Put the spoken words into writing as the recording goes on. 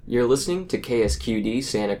You're listening to KSQD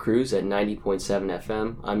Santa Cruz at 90.7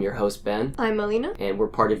 FM. I'm your host, Ben. I'm Melina. And we're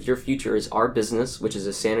part of Your Future is Our Business, which is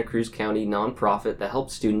a Santa Cruz County nonprofit that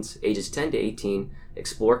helps students ages 10 to 18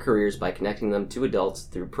 explore careers by connecting them to adults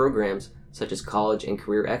through programs such as college and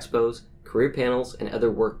career expos, career panels, and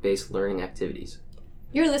other work-based learning activities.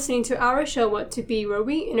 You're listening to our show, What to Be, where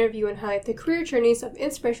we interview and highlight the career journeys of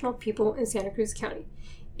inspirational people in Santa Cruz County.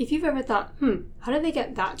 If you've ever thought, how did they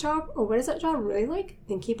get that job, or what is that job really like,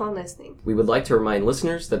 then keep on listening. We would like to remind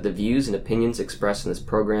listeners that the views and opinions expressed in this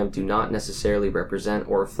program do not necessarily represent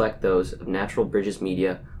or reflect those of Natural Bridges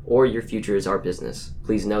Media or Your Future is Our Business.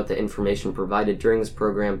 Please note that information provided during this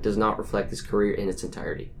program does not reflect this career in its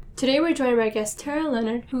entirety. Today we're joined by guest Tara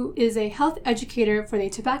Leonard, who is a health educator for the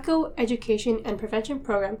Tobacco Education and Prevention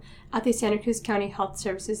Program at the Santa Cruz County Health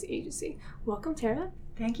Services Agency. Welcome, Tara.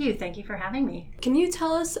 Thank you. Thank you for having me. Can you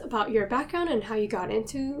tell us about your background and how you got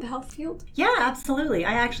into the health field? Yeah, absolutely.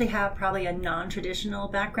 I actually have probably a non-traditional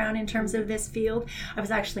background in terms of this field. I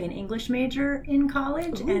was actually an English major in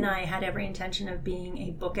college, and I had every intention of being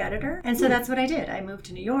a book editor. And so that's what I did. I moved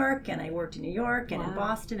to New York, and I worked in New York and in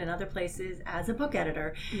Boston and other places as a book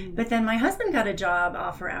editor. But then my husband got a job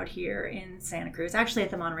offer out here in Santa Cruz, actually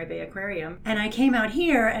at the Monterey Bay Aquarium. And I came out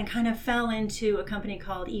here and kind of fell into a company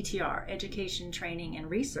called ETR, Education, Training,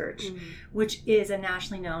 and Research, which is a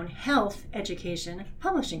nationally known health education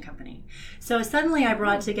publishing company. So suddenly I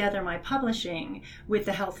brought together my publishing with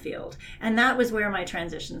the health field, and that was where my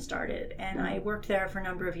transition started. And I worked there for a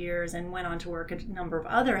number of years and went on to work at a number of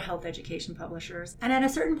other health education publishers. And at a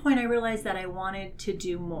certain point I realized that I wanted to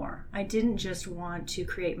do more. I didn't just want to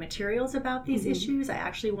create materials about these issues. I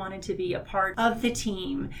actually wanted to be a part of the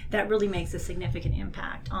team that really makes a significant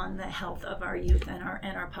impact on the health of our youth and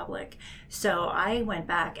our public. So I went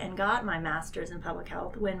back and got my master's in public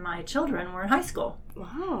health when my children were in high school.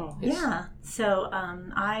 Wow. Yeah. So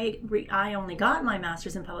I only got my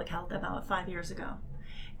master's in public health about 5 years ago.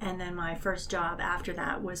 And then my first job after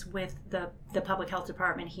that was with the public health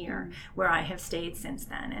department here, where I have stayed since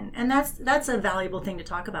then. And that's a valuable thing to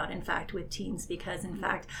talk about, in fact, with teens, because, in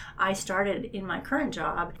fact, I started in my current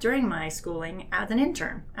job during my schooling as an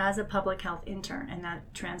intern, as a public health intern, and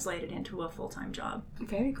that translated into a full-time job.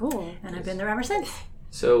 Very cool. And I've been there ever since.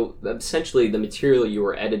 So essentially the material you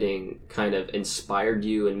were editing kind of inspired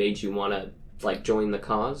you and made you want to join the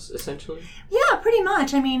cause, essentially? Yeah, pretty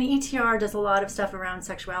much. I mean, ETR does a lot of stuff around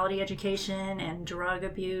sexuality education and drug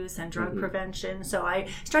abuse and drug prevention. So I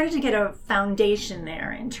started to get a foundation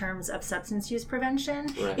there in terms of substance use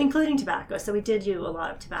prevention, including tobacco. So we did do a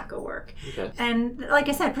lot of tobacco work. Okay. And like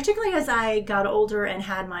I said, particularly as I got older and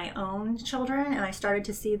had my own children and I started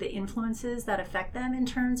to see the influences that affect them in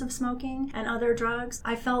terms of smoking and other drugs,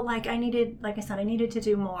 I felt like I needed to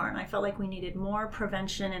do more. And I felt like we needed more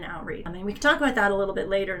prevention and outreach. I mean, we can talk about that a little bit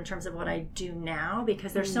later in terms of what I do now,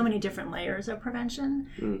 because there's so many different layers of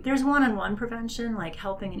prevention. There's one-on-one prevention, like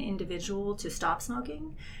helping an individual to stop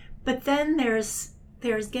smoking, but then there's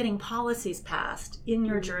getting policies passed in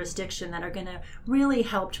your jurisdiction that are going to really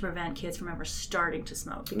help to prevent kids from ever starting to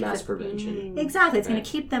smoke. Mass prevention. Exactly. It's going to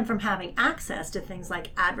keep them from having access to things like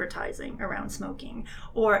advertising around smoking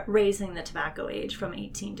or raising the tobacco age from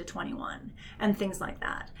 18 to 21 and things like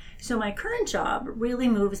that. So my current job really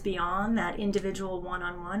moves beyond that individual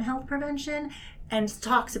one-on-one health prevention and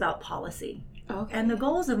talks about policy. Okay. And the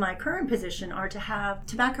goals of my current position are to have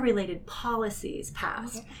tobacco-related policies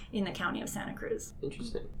passed in the county of Santa Cruz.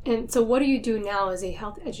 Interesting. And so what do you do now as a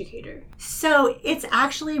health educator? So it's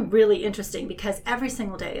actually really interesting because every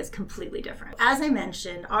single day is completely different. As I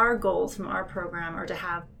mentioned, our goals from our program are to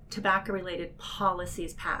have tobacco-related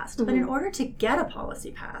policies passed. But in order to get a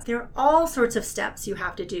policy passed, there are all sorts of steps you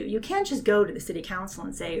have to do. You can't just go to the city council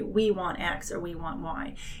and say, we want X or we want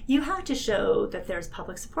Y. You have to show that there's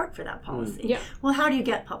public support for that policy. Yeah. Well, how do you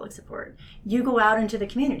get public support? You go out into the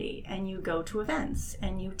community and you go to events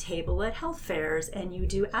and you table at health fairs and you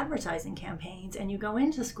do advertising campaigns and you go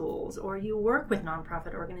into schools or you work with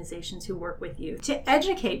nonprofit organizations who work with you to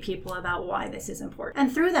educate people about why this is important.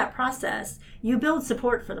 And through that process, you build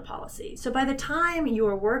support for the policy. So by the time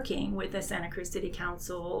you're working with the Santa Cruz City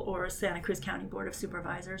Council or Santa Cruz County Board of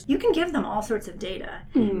Supervisors, you can give them all sorts of data.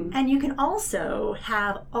 And you can also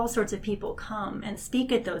have all sorts of people come and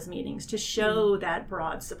speak at those meetings to show that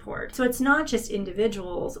broad support. So it's not just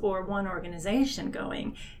individuals or one organization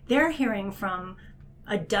going. They're hearing from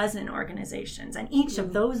a dozen organizations, and each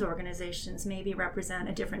of those organizations maybe represent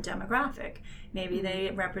a different demographic. Maybe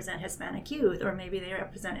they represent Hispanic youth, or maybe they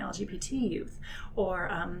represent LGBT youth,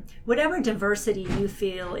 or whatever diversity you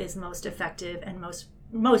feel is most effective and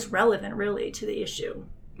most relevant, really, to the issue.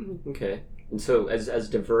 Okay. And so as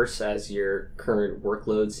diverse as your current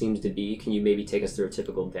workload seems to be, can you maybe take us through a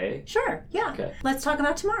typical day? Sure, yeah. Okay. Let's talk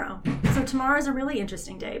about tomorrow. So tomorrow is a really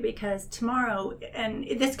interesting day because tomorrow, and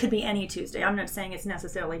this could be any Tuesday, I'm not saying it's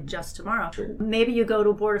necessarily just tomorrow. Sure. Maybe you go to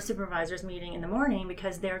a Board of Supervisors meeting in the morning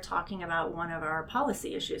because they're talking about one of our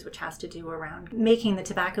policy issues, which has to do around making the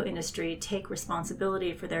tobacco industry take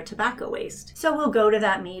responsibility for their tobacco waste. So we'll go to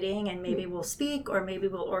that meeting and maybe we'll speak, or maybe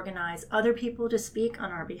we'll organize other people to speak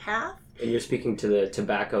on our behalf. And you're speaking to the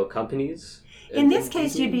tobacco companies? In this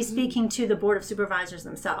case, you'd be speaking to the Board of Supervisors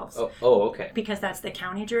themselves. Oh, okay. Because that's the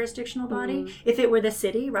county jurisdictional body. If it were the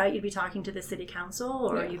city, right, you'd be talking to the city council,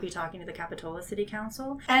 or you'd be talking to the Capitola City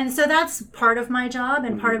Council. And so that's part of my job.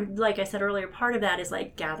 And part of, like I said earlier, part of that is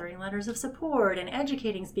like gathering letters of support and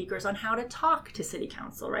educating speakers on how to talk to city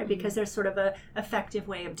council, right? Because there's sort of a effective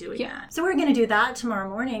way of doing that. So we're going to do that tomorrow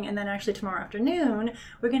morning. And then actually tomorrow afternoon,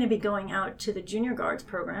 we're going to be going out to the Junior Guards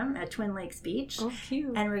program at Twin Lakes Beach. Oh,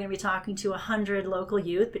 cute. And we're going to be talking to 100 local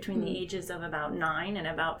youth between the ages of about 9 and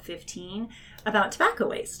about 15 about tobacco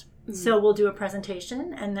waste. So we'll do a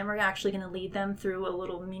presentation, and then we're actually going to lead them through a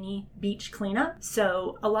little mini beach cleanup.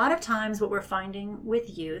 So a lot of times what we're finding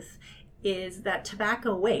with youth is that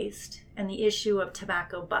tobacco waste and the issue of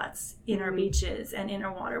tobacco butts in our beaches and in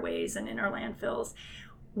our waterways and in our landfills,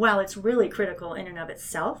 while it's really critical in and of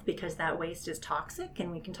itself because that waste is toxic,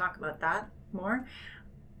 and we can talk about that more,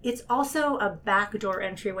 it's also a backdoor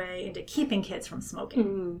entryway into keeping kids from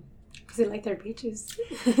smoking. Because they like their beaches.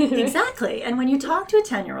 Exactly. And when you talk to a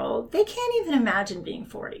 10-year-old, they can't even imagine being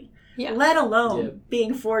 40, let alone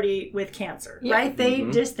being 40 with cancer, right? They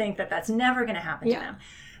just think that that's never going to happen to them.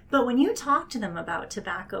 But when you talk to them about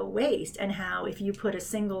tobacco waste and how if you put a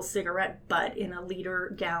single cigarette butt in a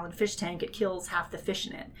liter-gallon fish tank, it kills half the fish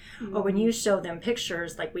in it. Or when you show them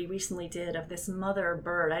pictures like we recently did of this mother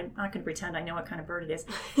bird, I'm not going to pretend I know what kind of bird it is,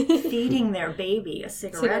 feeding their baby a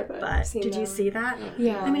cigarette butt. Did you see that?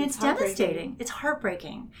 Yeah. I mean, it's devastating. It's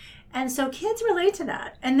heartbreaking. And so kids relate to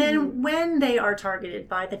that. And then when they are targeted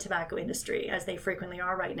by the tobacco industry, as they frequently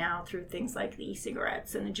are right now through things like the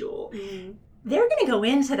e-cigarettes and the Juul, they're going to go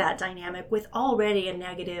into that dynamic with already a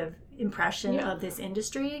negative impression of this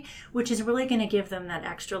industry, which is really going to give them that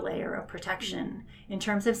extra layer of protection in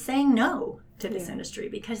terms of saying no to this industry,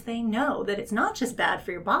 because they know that it's not just bad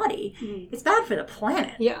for your body, it's bad for the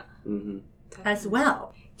planet as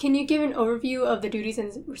well. Can you give an overview of the duties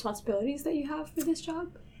and responsibilities that you have for this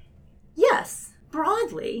job? Yes.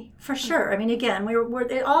 Broadly, for sure. I mean, again,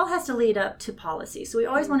 it all has to lead up to policy. So we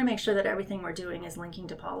always want to make sure that everything we're doing is linking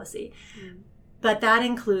to policy. But that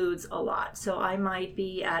includes a lot. So I might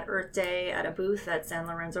be at Earth Day at a booth at San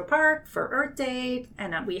Lorenzo Park for Earth Day,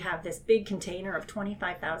 and we have this big container of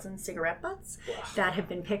 25,000 cigarette butts that have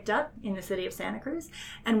been picked up in the city of Santa Cruz,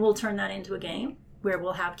 and we'll turn that into a game where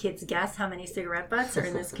we'll have kids guess how many cigarette butts are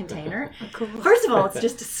in this container. Cool. First of all, it's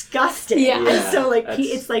just disgusting. And so like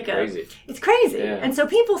it's like crazy. It's crazy. And so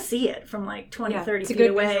people see it from like 20, 30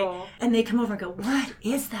 feet away, visual. And they come over and go, "What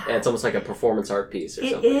is that?" Yeah, it's almost like a performance art piece or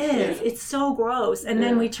something. It is. It's so gross. And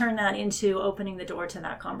then we turn that into opening the door to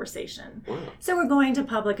that conversation. Wow. So we're going to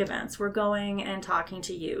public events. We're going and talking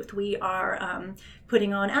to youth. We are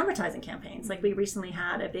putting on advertising campaigns. Like we recently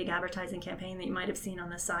had a big advertising campaign that you might have seen on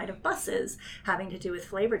the side of buses having to do with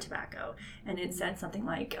flavored tobacco. And it said something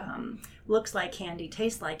like, looks like candy,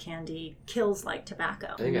 tastes like candy, kills like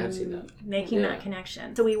tobacco. I think I have seen that. Making that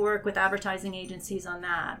connection. So we work with advertising agencies on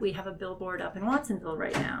that. We have a billboard up in Watsonville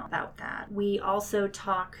right now about that. We also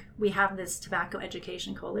we have this Tobacco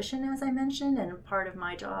Education Coalition, as I mentioned, and part of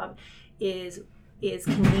my job is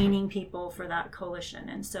convening people for that coalition.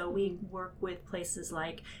 And so we work with places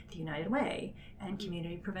like the United Way and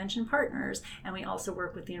Community Prevention Partners, and we also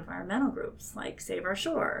work with the environmental groups like Save Our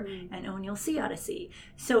Shore and O'Neill Sea Odyssey.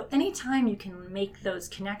 So anytime you can make those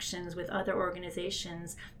connections with other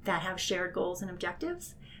organizations that have shared goals and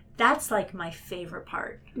objectives, that's like my favorite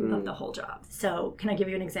part of the whole job. So can I give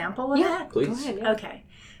you an example of that? Please. Go ahead, yeah. Okay.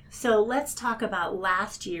 So let's talk about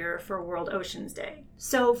last year for World Oceans Day.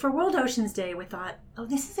 So for World Oceans Day, we thought,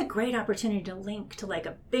 this is a great opportunity to link to like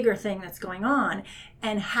a bigger thing that's going on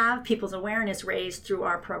and have people's awareness raised through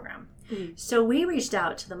our program. So we reached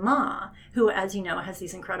out to the MA, who, as you know, has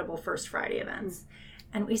these incredible First Friday events.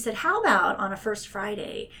 And we said, how about on a First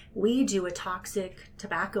Friday, we do a toxic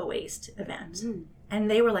tobacco waste event?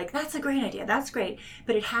 And they were like, that's a great idea. That's great.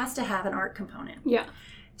 But it has to have an art component. Yeah.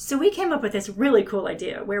 So we came up with this really cool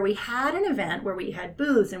idea where we had an event where we had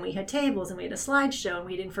booths and we had tables and we had a slideshow and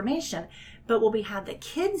we had information. But what we had the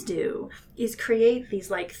kids do is create these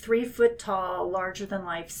like 3-foot tall, larger than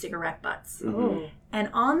life cigarette butts. Oh. And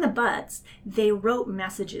on the butts, they wrote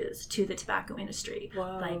messages to the tobacco industry.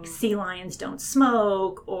 Wow. Like, sea lions don't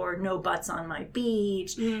smoke, or no butts on my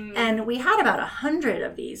beach. And we had about 100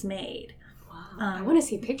 of these made. I want to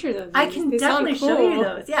see pictures of these. I can They definitely sound show you cool.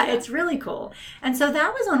 those. Yeah, it's really cool. And so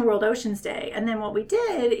that was on World Oceans Day. And then what we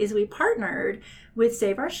did is we partnered with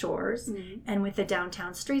Save Our Shores and with the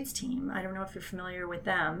Downtown Streets team. I don't know if you're familiar with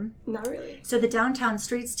them. Not really. So the Downtown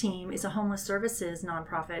Streets team is a homeless services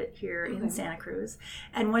nonprofit here in Santa Cruz.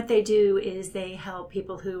 And what they do is they help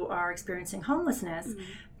people who are experiencing homelessness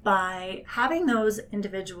by having those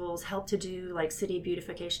individuals help to do like city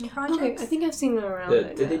beautification projects. Okay, I think I've seen them around.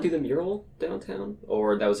 Did they do the mural downtown?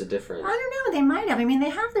 Or that was a different... I don't know. They might have. I mean, they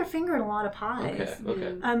have their finger in a lot of pies.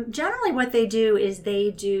 Okay. Generally, what they do is they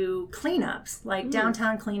do cleanups, like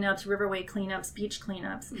downtown cleanups, riverway cleanups, beach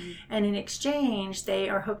cleanups. And in exchange, they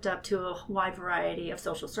are hooked up to a wide variety of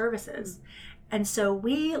social services. And so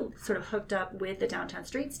we sort of hooked up with the Downtown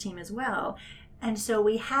Streets team as well. And so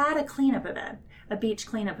we had a cleanup event, a beach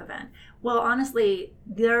cleanup event. Well, honestly,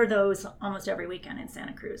 there are those almost every weekend in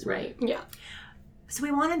Santa Cruz, right? Yeah. So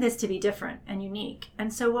we wanted this to be different and unique.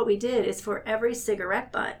 And so what we did is for every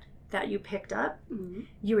cigarette butt that you picked up,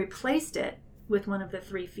 you replaced it with one of the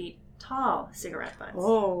 3 feet tall cigarette butts.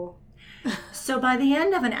 Oh. So by the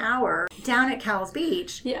end of an hour, down at Cowell's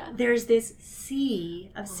Beach, there's this sea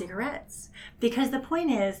of cigarettes. Because the point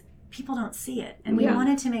is, people don't see it. And we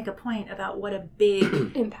wanted to make a point about what a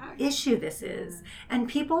big impact issue this is. And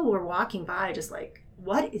people were walking by just like,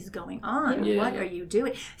 what is going on? What are you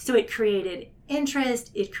doing? So it created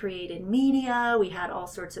interest. It created media. We had all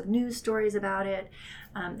sorts of news stories about it.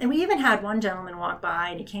 And we even had one gentleman walk by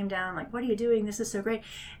and he came down like, what are you doing? This is so great.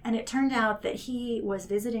 And it turned out that he was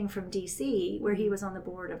visiting from D.C. where he was on the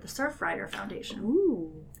board of the Surfrider Foundation.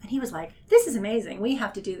 Ooh. And he was like, this is amazing. We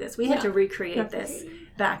have to do this. We have to recreate this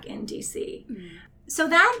back in D.C. So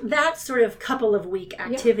that sort of couple of week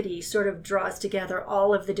activity sort of draws together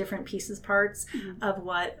all of the different parts of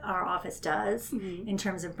what our office does in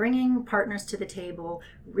terms of bringing partners to the table,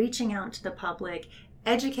 reaching out to the public,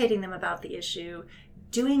 educating them about the issue,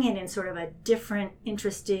 doing it in sort of a different,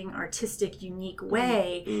 interesting, artistic, unique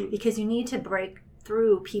way, because you need to break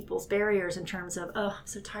through people's barriers in terms of, oh, I'm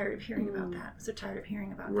so tired of hearing about that. I'm so tired of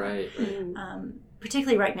hearing about that.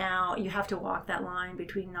 Particularly right now, you have to walk that line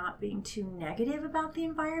between not being too negative about the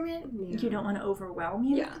environment. You don't want to overwhelm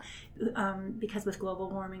you. Because with global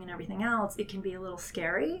warming and everything else, it can be a little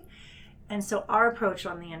scary. And so our approach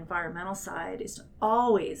on the environmental side is to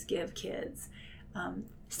always give kids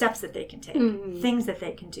steps that they can take, things that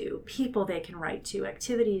they can do, people they can write to,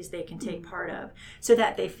 activities they can take part of, so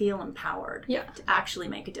that they feel empowered to actually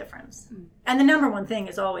make a difference. And the number one thing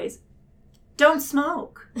is always, don't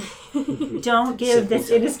smoke. Don't give this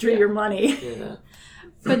industry your money.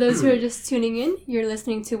 For those who are just tuning in, you're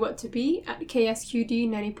listening to What to Be at KSQD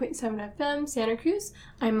 90.7 FM, Santa Cruz.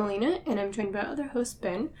 I'm Melina, and I'm joined by other host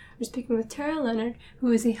Ben. We're speaking with Tara Leonard,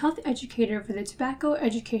 who is a health educator for the Tobacco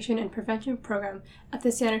Education and Prevention Program at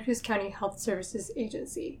the Santa Cruz County Health Services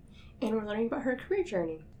Agency. And we're learning about her career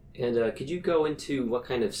journey. And could you go into what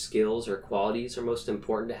kind of skills or qualities are most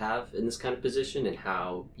important to have in this kind of position and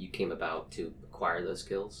how you came about to acquire those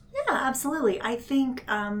skills? Yeah, absolutely. I think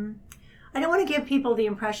I don't want to give people the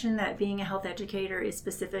impression that being a health educator is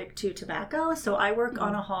specific to tobacco. So I work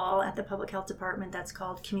on a hall at the public health department that's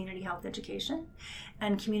called Community Health Education.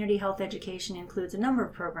 And community health education includes a number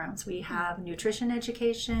of programs. We have nutrition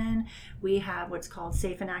education. We have what's called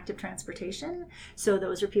safe and active transportation. So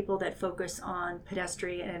those are people that focus on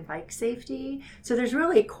pedestrian and bike safety. So there's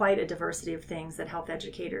really quite a diversity of things that health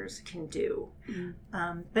educators can do.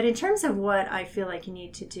 But in terms of what I feel like you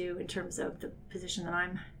need to do in terms of the position that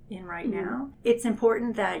I'm in right now, it's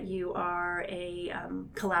important that you are a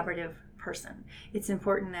collaborative person. It's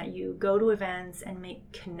important that you go to events and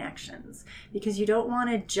make connections, because you don't want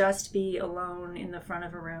to just be alone in the front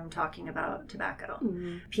of a room talking about tobacco.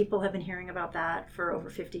 People have been hearing about that for over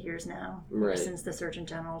 50 years now, since the Surgeon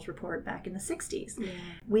General's report back in the 60s.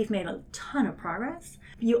 We've made a ton of progress.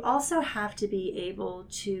 You also have to be able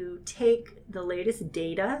to take the latest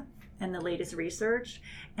data and the latest research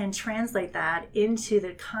and translate that into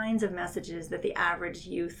the kinds of messages that the average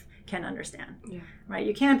youth can understand. Right?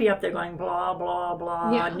 You can't be up there going blah, blah,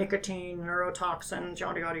 blah, nicotine, neurotoxins,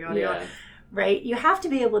 yada, yada, yada, yada. right? You have to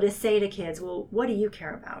be able to say to kids, well, what do you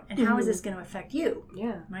care about? And how is this going to affect you?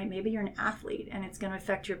 Yeah. Right? Maybe you're an athlete and it's going to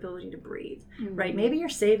affect your ability to breathe, right? Maybe you're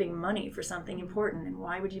saving money for something important, and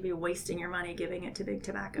why would you be wasting your money giving it to big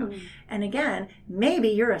tobacco? And again, maybe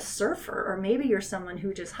you're a surfer, or maybe you're someone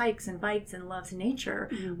who just hikes and bikes and loves nature.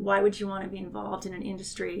 Why would you want to be involved in an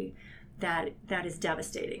industry that is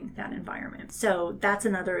devastating that environment? So that's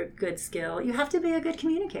another good skill. You have to be a good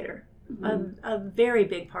communicator. A very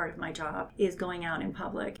big part of my job is going out in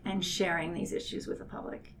public and sharing these issues with the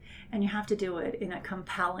public. And you have to do it in a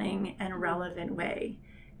compelling and relevant way.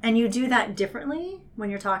 And you do that differently when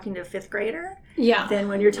you're talking to a fifth grader than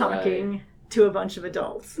when you're talking to a bunch of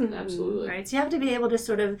adults. Absolutely. Right? So you have to be able to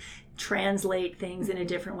sort of translate things in a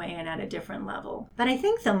different way and at a different level. But I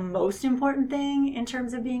think the most important thing in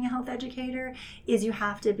terms of being a health educator is you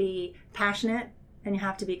have to be passionate and you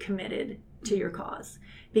have to be committed to your cause.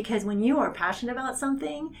 Because when you are passionate about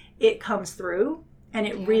something, it comes through and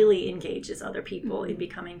it really engages other people in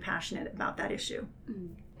becoming passionate about that issue.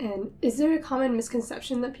 And is there a common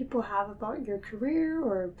misconception that people have about your career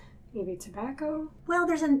or maybe tobacco? Well,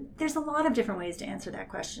 there's a lot of different ways to answer that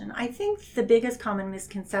question. I think the biggest common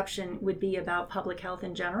misconception would be about public health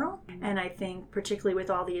in general. And I think particularly with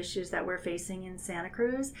all the issues that we're facing in Santa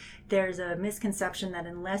Cruz, there's a misconception that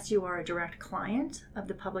unless you are a direct client of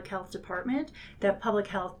the public health department, that public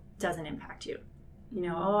health doesn't impact you. You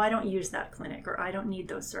know, oh, I don't use that clinic, or I don't need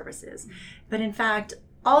those services. But in fact,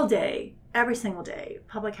 all day, every single day,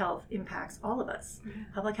 public health impacts all of us.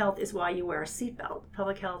 Public health is why you wear a seatbelt.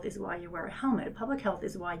 Public health is why you wear a helmet. Public health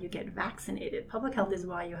is why you get vaccinated. Public health is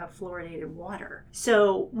why you have fluoridated water.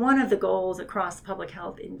 So one of the goals across public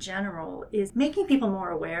health in general is making people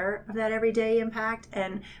more aware of that everyday impact.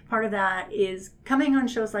 And part of that is coming on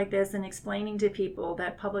shows like this and explaining to people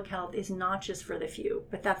that public health is not just for the few,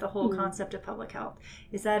 but that the whole concept of public health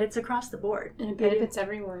is that it's across the board. And it benefits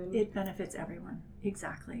everyone. It benefits everyone.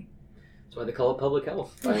 Exactly. That's why they call it public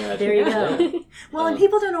health. There you go. Well, and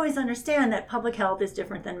people don't always understand that public health is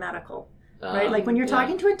different than medical. Right? Like when you're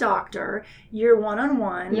talking to a doctor, you're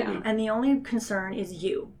one-on-one, and the only concern is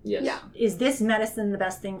you. Yes. Yeah. Is this medicine the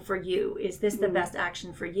best thing for you? Is this the best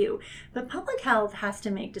action for you? But public health has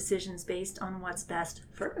to make decisions based on what's best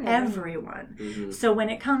for everyone. So when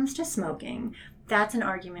it comes to smoking, that's an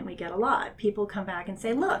argument we get a lot. People come back and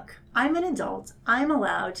say, look, I'm an adult. I'm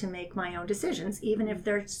allowed to make my own decisions, even if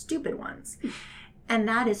they're stupid ones. And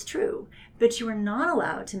that is true. But you are not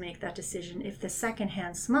allowed to make that decision if the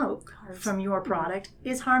secondhand smoke from your product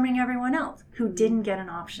is harming everyone else who didn't get an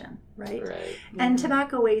option, right? And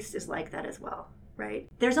tobacco waste is like that as well, right?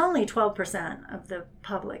 There's only 12% of the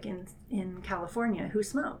public in California who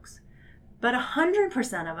smokes. But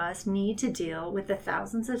 100% of us need to deal with the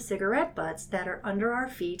thousands of cigarette butts that are under our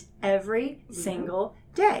feet every single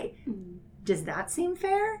day. Does that seem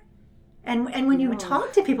fair? And when you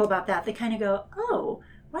talk to people about that, they kind of go, oh,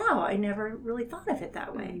 wow, I never really thought of it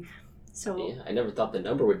that way. So I never thought the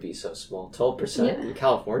number would be so small. 12% in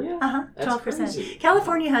California? 12%. Crazy.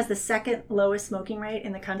 California has the second lowest smoking rate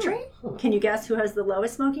in the country. Can you guess who has the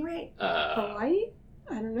lowest smoking rate? Hawaii?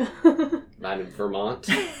 I don't know. Not in Vermont.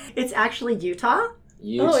 It's actually Utah. Oh,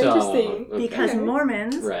 interesting. Okay. Because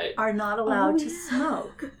Mormons are not allowed to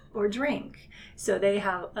smoke or drink. So they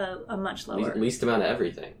have a much lower... Least amount of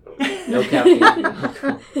everything. No caffeine.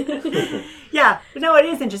 Yeah, no, it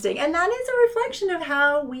is interesting. And that is a reflection of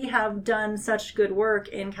how we have done such good work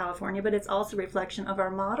in California, but it's also a reflection of our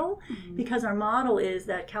model, because our model is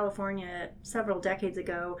that California, several decades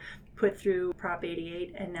ago, put through Prop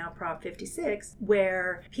 88 and now Prop 56,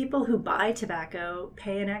 where people who buy tobacco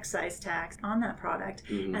pay an excise tax on that product,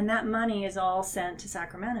 and that money is all sent to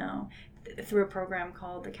Sacramento through a program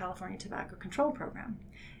called the California Tobacco Control Program.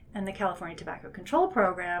 And the California Tobacco Control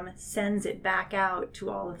Program sends it back out to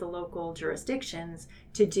all of the local jurisdictions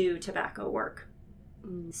to do tobacco work.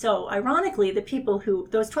 So ironically, those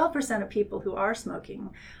 12% of people who are smoking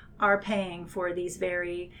are paying for these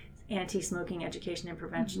very anti-smoking education and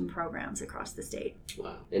prevention programs across the state.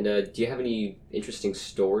 Wow. And do you have any interesting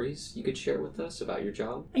stories you could share with us about your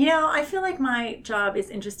job? You know, I feel like my job is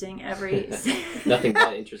interesting every... Nothing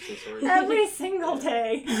but interesting stories. Every single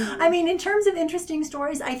day. I mean, in terms of interesting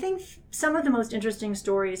stories, I think some of the most interesting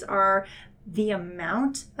stories are the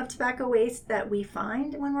amount of tobacco waste that we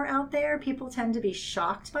find when we're out there. People tend to be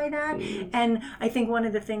shocked by that. And I think one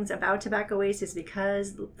of the things about tobacco waste is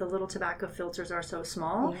because the little tobacco filters are so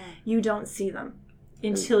small, you don't see them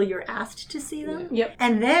until you're asked to see them.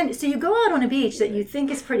 And then, so you go out on a beach that you think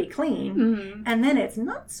is pretty clean, and then it's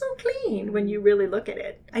not so clean when you really look at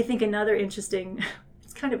it. I think another interesting,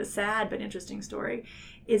 it's kind of a sad but interesting story,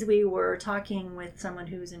 is we were talking with someone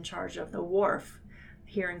who's in charge of the wharf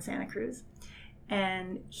here in Santa Cruz.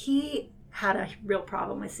 And he had a real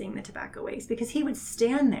problem with seeing the tobacco waste because he would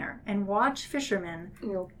stand there and watch fishermen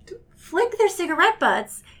flick their cigarette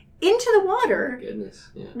butts into the water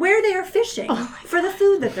where they are fishing for the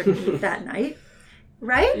food that they're going to eat that night.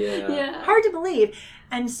 Right? Yeah. Hard to believe.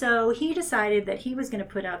 And so he decided that he was going to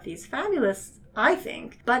put out these fabulous, I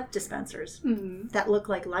think, butt dispensers that look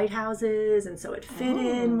like lighthouses, and so it fit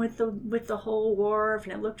in with the whole wharf,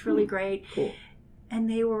 and it looked really great. Cool. And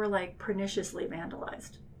they were like perniciously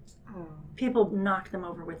vandalized. People knocked them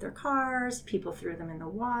over with their cars. People threw them in the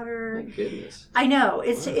water. My goodness. I know.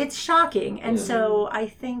 It's shocking. And so I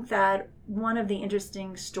think that one of the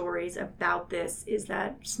interesting stories about this is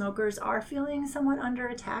that smokers are feeling somewhat under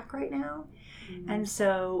attack right now. And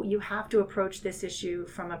so you have to approach this issue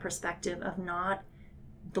from a perspective of not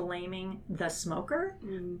blaming the smoker.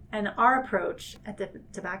 And our approach at the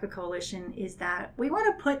Tobacco Coalition is that we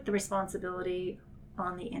want to put the responsibility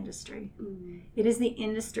on the industry. It is the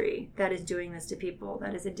industry that is doing this to people,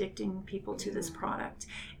 that is addicting people to this product.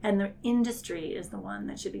 And the industry is the one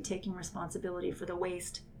that should be taking responsibility for the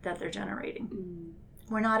waste that they're generating.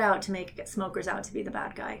 We're not out to make smokers out to be the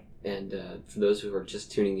bad guy. And for those who are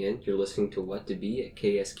just tuning in, you're listening to What to Be at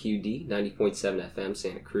KSQD 90.7 FM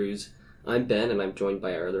Santa Cruz. I'm Ben, and I'm joined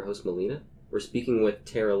by our other host, Melina. We're speaking with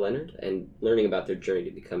Tara Leonard and learning about their journey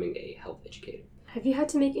to becoming a health educator. Have you had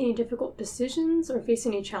to make any difficult decisions or face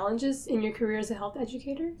any challenges in your career as a health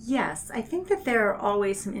educator? Yes, I think that there are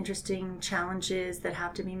always some interesting challenges that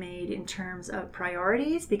have to be made in terms of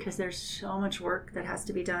priorities, because there's so much work that has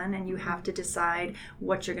to be done, and you have to decide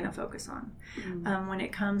what you're going to focus on. When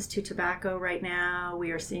it comes to tobacco right now,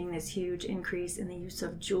 we are seeing this huge increase in the use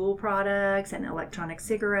of JUUL products and electronic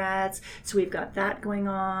cigarettes. So we've got that going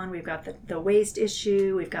on. We've got the waste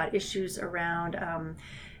issue. We've got issues around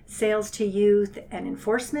sales to youth and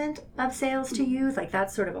enforcement of sales to youth. Like,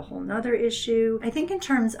 that's sort of a whole nother issue. I think in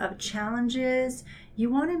terms of challenges, you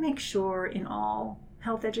want to make sure in all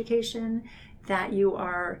health education that you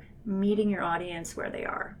are meeting your audience where they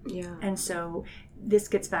are. And so this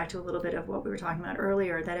gets back to a little bit of what we were talking about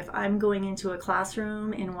earlier, that if I'm going into a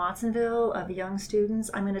classroom in Watsonville of young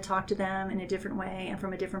students, I'm going to talk to them in a different way and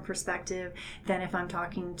from a different perspective than if I'm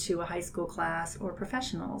talking to a high school class or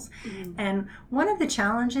professionals. And one of the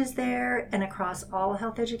challenges there and across all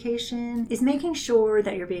health education is making sure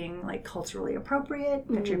that you're being like culturally appropriate,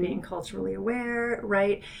 that you're being culturally aware,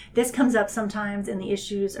 right? This comes up sometimes in the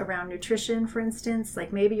issues around nutrition, for instance.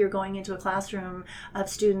 Like, maybe you're going into a classroom of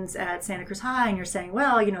students at Santa Cruz High and you're saying,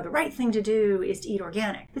 well, you know, the right thing to do is to eat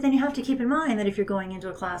organic. But then you have to keep in mind that if you're going into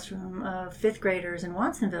a classroom of fifth graders in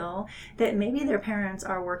Watsonville, that maybe their parents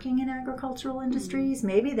are working in agricultural industries,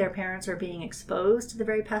 maybe their parents are being exposed to the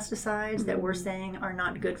very pesticides that we're saying are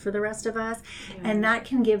not good for the rest of us. And that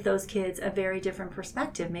can give those kids a very different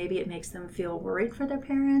perspective. Maybe it makes them feel worried for their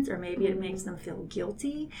parents, or maybe it makes them feel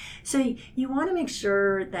guilty. So you want to make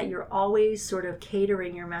sure that you're always sort of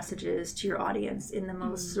catering your messages to your audience in the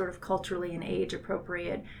most sort of culturally and age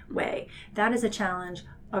appropriate way. That is a challenge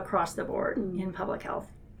across the board in public health.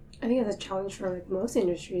 I think that's a challenge for like most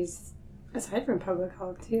industries aside from public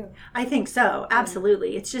health too. I think so,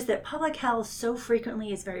 absolutely. It's just that public health so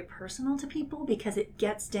frequently is very personal to people because it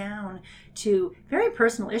gets down to very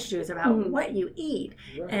personal issues about what you eat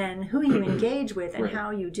and who you engage with and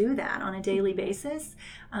how you do that on a daily basis.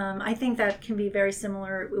 I think that can be very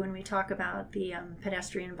similar when we talk about the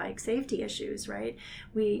pedestrian bike safety issues, right?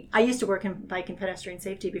 I used to work in bike and pedestrian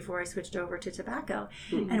safety before I switched over to tobacco,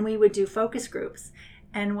 and we would do focus groups.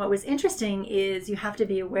 And what was interesting is you have to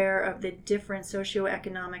be aware of the different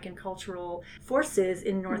socioeconomic and cultural forces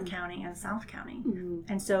in North County and South County.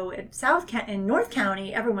 And so in North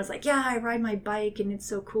County, everyone was like, yeah, I ride my bike and it's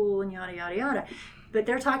so cool and yada, yada, yada. But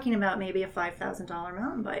they're talking about maybe a $5,000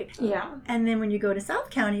 mountain bike. Yeah. And then when you go to South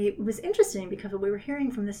County, it was interesting because what we were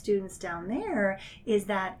hearing from the students down there is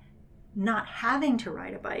that not having to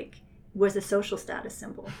ride a bike was a social status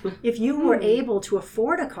symbol. If you were able to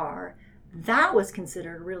afford a car, that was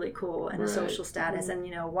considered really cool and a social status. And,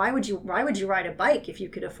 you know, why would you ride a bike if you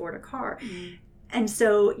could afford a car? And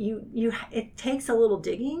so it takes a little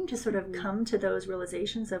digging to sort of come to those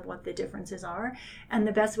realizations of what the differences are. And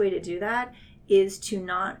the best way to do that is to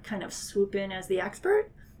not kind of swoop in as the expert,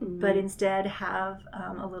 but instead have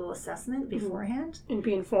a little assessment beforehand. And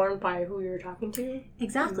be informed by who you're talking to.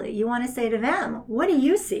 Exactly. You want to say to them, what do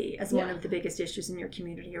you see as one of the biggest issues in your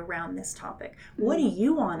community around this topic? What do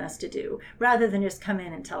you want us to do? Rather than just come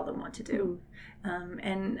in and tell them what to do.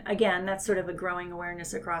 And again, that's sort of a growing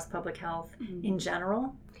awareness across public health in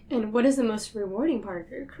general. And what is the most rewarding part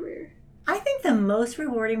of your career? I think the most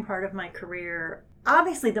rewarding part of my career,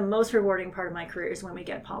 obviously the most rewarding part of my career is when we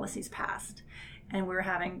get policies passed. And we're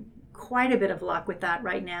having quite a bit of luck with that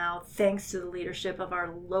right now, thanks to the leadership of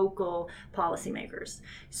our local policymakers.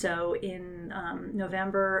 So in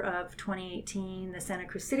November of 2018, the Santa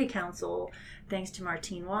Cruz City Council, thanks to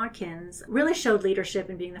Martine Watkins, really showed leadership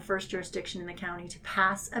in being the first jurisdiction in the county to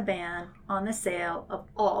pass a ban on the sale of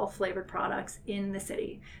all flavored products in the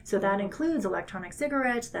city. So that includes electronic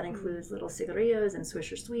cigarettes, that includes little cigarillos and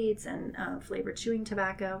Swisher Sweets and flavored chewing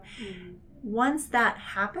tobacco. Once that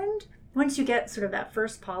happened, once you get sort of that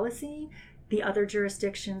first policy, the other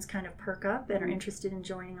jurisdictions kind of perk up and are interested in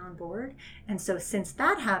joining on board. And so since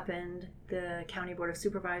that happened, the County Board of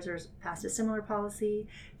Supervisors passed a similar policy.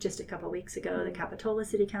 Just a couple of weeks ago, the Capitola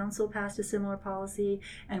City Council passed a similar policy,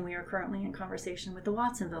 and we are currently in conversation with the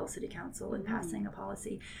Watsonville City Council in passing a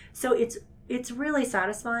policy. So it's really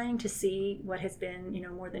satisfying to see what has been,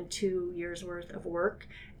 more than 2 years worth of work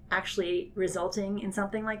actually resulting in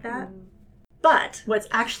something like that. But what's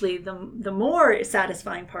actually the more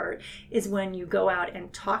satisfying part is when you go out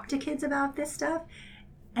and talk to kids about this stuff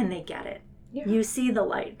and they get it. Yeah. You see the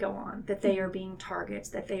light go on, that they are being targets,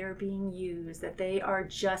 that they are being used, that they are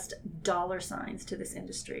just dollar signs to this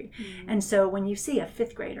industry. And so when you see a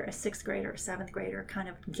 5th grader, a 6th grader, a 7th grader kind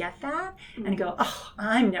of get that and go, oh,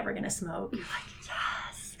 I'm never going to smoke. You're like,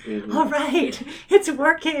 yes. All right, it's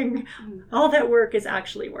working. All that work is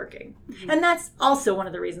actually working. And that's also one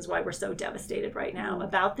of the reasons why we're so devastated right now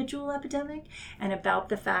about the Juul epidemic and about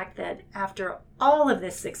the fact that after all of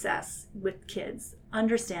this success with kids,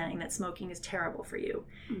 understanding that smoking is terrible for you,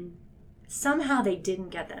 somehow they didn't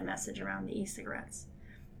get that message around the e-cigarettes.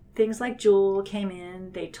 Things like Juul came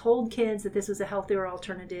in, they told kids that this was a healthier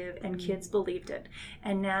alternative, and kids believed it.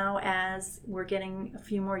 And now as we're getting a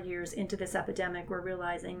few more years into this epidemic, we're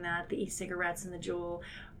realizing that the e-cigarettes and the Juul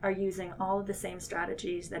are using all of the same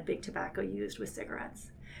strategies that big tobacco used with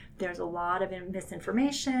cigarettes. There's a lot of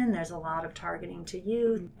misinformation, there's a lot of targeting to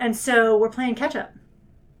youth, and so we're playing catch up.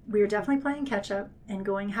 We are definitely playing catch up and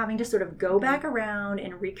having to sort of go back around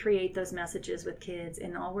and recreate those messages with kids.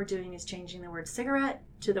 And all we're doing is changing the word cigarette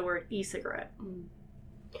to the word e-cigarette.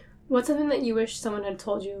 What's something that you wish someone had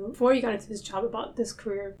told you before you got into this job about this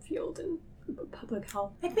career field in public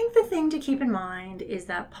health? I think the thing to keep in mind is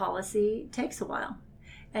that policy takes a while.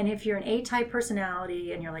 And if you're an A-type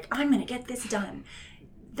personality and you're like, I'm going to get this done,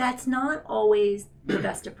 that's not always the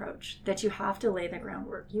best approach, that you have to lay the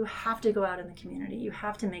groundwork. You have to go out in the community. You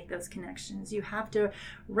have to make those connections. You have to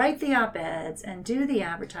write the op-eds and do the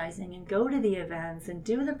advertising and go to the events and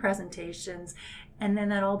do the presentations. And then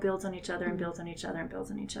that all builds on each other and builds on each other and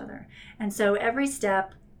builds on each other. And so every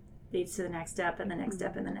step leads to the next step and the next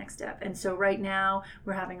step and the next step. And so right now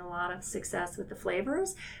we're having a lot of success with the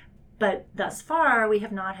flavors. But thus far, we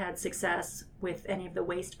have not had success with any of the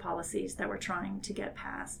waste policies that we're trying to get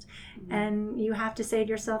passed. And you have to say to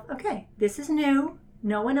yourself, okay, this is new.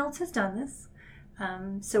 No one else has done this.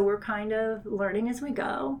 So we're kind of learning as we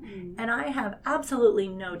go. And I have absolutely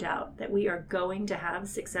no doubt that we are going to have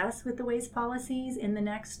success with the waste policies in the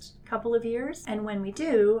next couple of years. And when we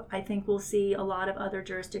do, I think we'll see a lot of other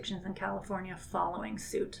jurisdictions in California following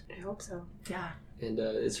suit. I hope so. Yeah. And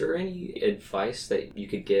is there any advice that you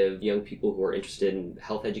could give young people who are interested in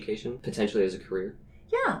health education, potentially as a career?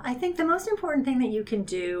 Yeah, I think the most important thing that you can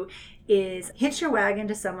do is hitch your wagon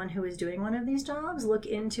to someone who is doing one of these jobs. Look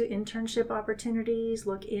into internship opportunities,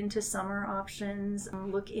 look into summer options,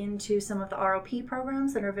 look into some of the ROP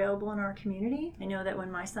programs that are available in our community. I know that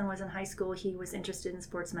when my son was in high school, he was interested in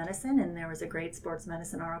sports medicine, and there was a great sports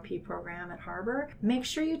medicine ROP program at Harbor. Make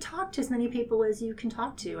sure you talk to as many people as you can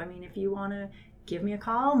talk to. I mean, if you want to give me a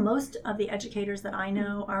call. Most of the educators that I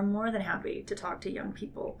know are more than happy to talk to young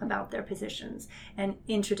people about their positions and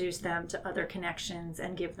introduce them to other connections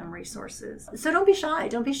and give them resources. So don't be shy.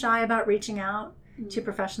 Don't be shy about reaching out to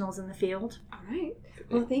professionals in the field. All right.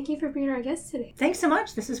 Well, thank you for being our guest today. Thanks so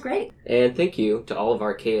much. This is great. And thank you to all of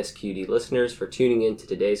our KSQD listeners for tuning in to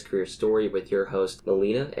today's career story with your host,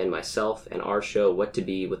 Melina, and myself, and our show, What to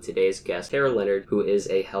Be, with today's guest, Tara Leonard, who is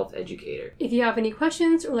a health educator. If you have any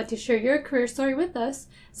questions or would like to share your career story with us,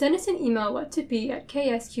 send us an email,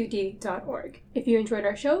 whattobe@ksqd.org. If you enjoyed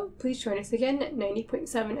our show, please join us again at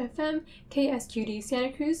 90.7 FM, KSQD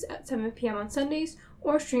Santa Cruz at 7 p.m. on Sundays,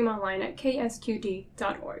 or stream online at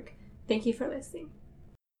ksqd.org. Thank you for listening.